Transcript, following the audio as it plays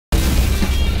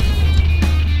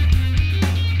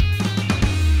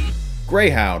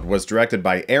Greyhound was directed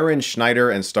by Schneider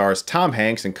and stars Tom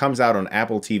Hanks and comes out on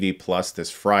Apple TV Plus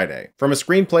this Friday. From a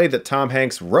screenplay that Tom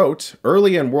Hanks wrote,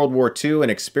 early in World War II, an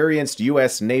experienced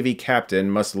U.S. Navy captain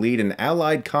must lead an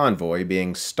Allied convoy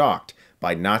being stalked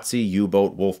by Nazi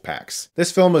U-boat wolf packs.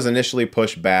 This film was initially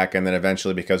pushed back, and then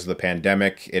eventually, because of the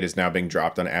pandemic, it is now being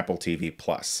dropped on Apple TV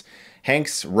Plus.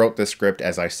 Hanks wrote the script,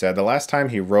 as I said. The last time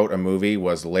he wrote a movie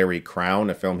was Larry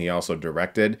Crown, a film he also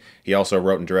directed. He also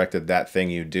wrote and directed That Thing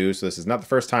You Do, so this is not the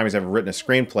first time he's ever written a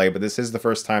screenplay, but this is the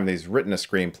first time that he's written a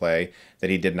screenplay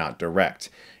that he did not direct.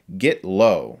 Get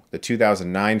Low, the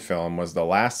 2009 film, was the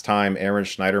last time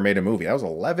Schneider made a movie. That was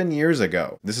 11 years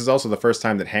ago. This is also the first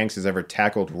time that Hanks has ever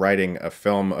tackled writing a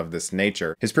film of this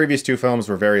nature. His previous two films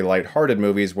were very lighthearted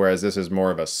movies, whereas this is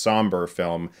more of a somber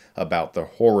film about the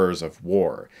horrors of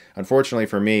war. Unfortunately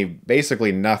for me,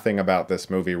 basically nothing about this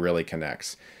movie really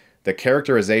connects, the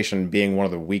characterization being one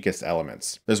of the weakest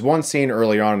elements. There's one scene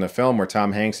early on in the film where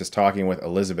Tom Hanks is talking with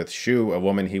Elisabeth Shue, a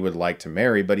woman he would like to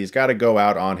marry, but he's got to go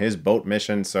out on his boat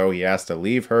mission, so he has to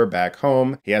leave her back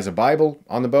home. He has a Bible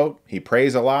on the boat, he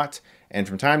prays a lot, and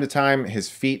from time to time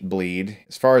his feet bleed.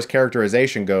 As far as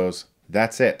characterization goes,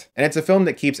 that's it. And it's a film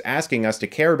that keeps asking us to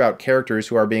care about characters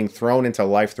who are being thrown into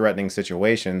life-threatening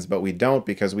situations, but we don't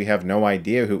because we have no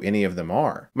idea who any of them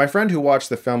are. My friend who watched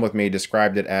the film with me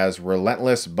described it as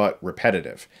relentless but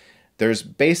repetitive. There's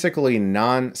basically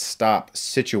non-stop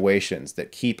situations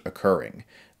that keep occurring.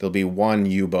 There'll be one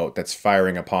U-boat that's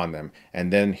firing upon them,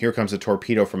 and then here comes a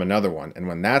torpedo from another one, and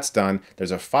when that's done, there's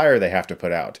a fire they have to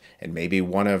put out, and maybe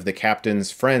one of the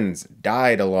captain's friends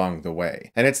died along the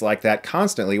way. And it's like that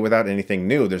constantly without anything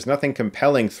new. There's nothing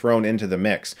compelling thrown into the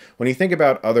mix. When you think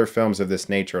about other films of this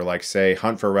nature, like say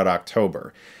Hunt for Red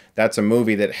October, that's a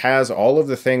movie that has all of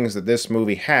the things that this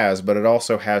movie has, but it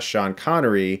also has Sean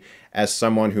Connery as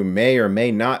someone who may or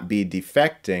may not be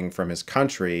defecting from his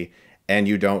country, and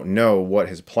you don't know what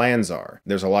his plans are.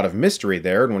 There's a lot of mystery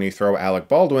there, and when you throw Alec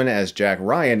Baldwin as Jack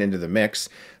Ryan into the mix,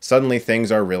 suddenly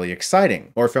things are really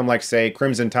exciting. Or a film like, say,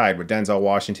 Crimson Tide with Denzel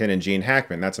Washington and Gene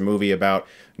Hackman. That's a movie about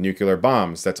nuclear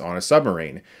bombs that's on a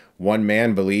submarine. One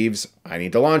man believes, I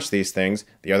need to launch these things.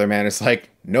 The other man is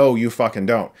like, no, you fucking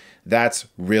don't. That's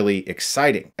really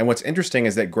exciting. And what's interesting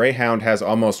is that Greyhound has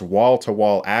almost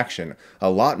wall-to-wall action, a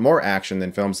lot more action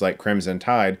than films like Crimson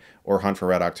Tide or Hunt for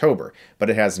Red October, but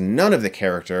it has none of the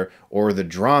character or the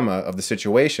drama of the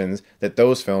situations that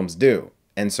those films do.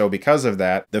 And so because of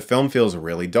that, the film feels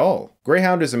really dull.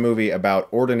 Greyhound is a movie about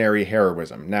ordinary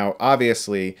heroism. Now,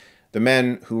 obviously, the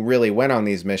men who really went on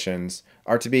these missions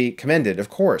are to be commended, of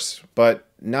course, but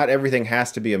not everything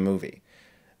has to be a movie.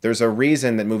 There's a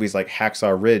reason that movies like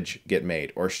Hacksaw Ridge get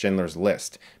made, or Schindler's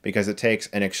List, because it takes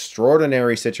an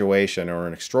extraordinary situation or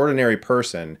an extraordinary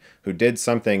person who did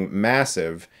something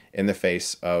massive in the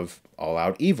face of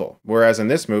all-out evil. Whereas in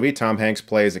this movie, Tom Hanks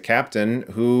plays a captain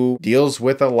who deals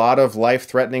with a lot of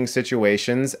life-threatening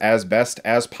situations as best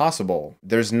as possible.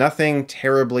 There's nothing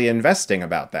terribly investing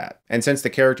about that. And since the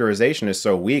characterization is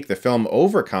so weak, the film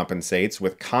overcompensates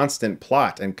with constant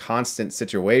plot and constant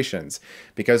situations,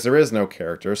 because there is no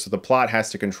character, so the plot has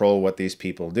to control what these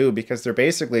people do, because they're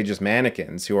basically just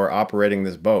mannequins who are operating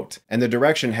this boat. And the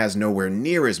direction has nowhere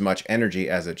near as much energy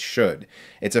as it should.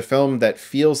 It's a film that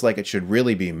feels like it should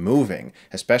really be moving,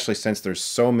 especially since there's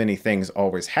so many things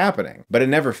always happening. But it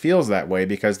never feels that way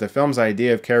because the film's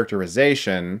idea of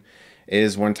characterization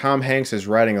is when Tom Hanks is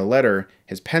writing a letter,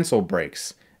 his pencil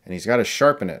breaks, and he's got to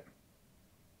sharpen it.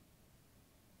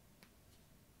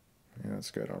 Yeah,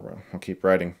 that's good. I'll keep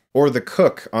writing. Or the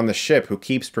cook on the ship who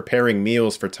keeps preparing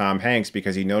meals for Tom Hanks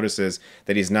because he notices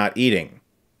that he's not eating.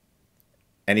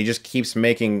 And he just keeps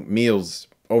making meals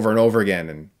over and over again,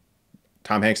 and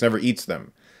Tom Hanks never eats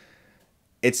them.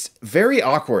 It's very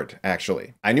awkward,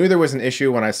 actually. I knew there was an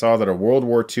issue when I saw that a World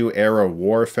War II era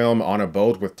war film on a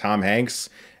boat with Tom Hanks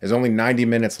is only 90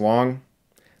 minutes long.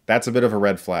 That's a bit of a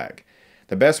red flag.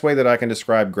 The best way that I can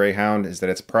describe Greyhound is that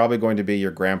it's probably going to be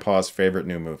your grandpa's favorite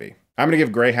new movie. I'm going to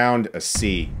give Greyhound a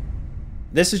C.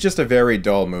 This is just a very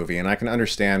dull movie, and I can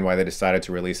understand why they decided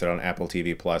to release it on Apple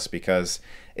TV Plus, because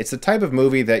it's the type of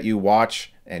movie that you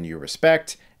watch and you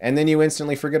respect, and then you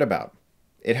instantly forget about.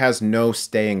 It has no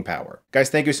staying power.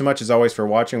 Guys, thank you so much as always for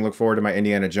watching. Look forward to my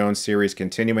Indiana Jones series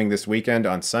continuing this weekend.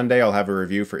 On Sunday, I'll have a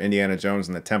review for Indiana Jones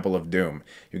and the Temple of Doom.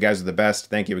 You guys are the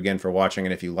best. Thank you again for watching,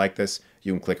 and if you like this,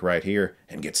 you can click right here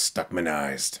and get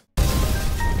Stuckmanized.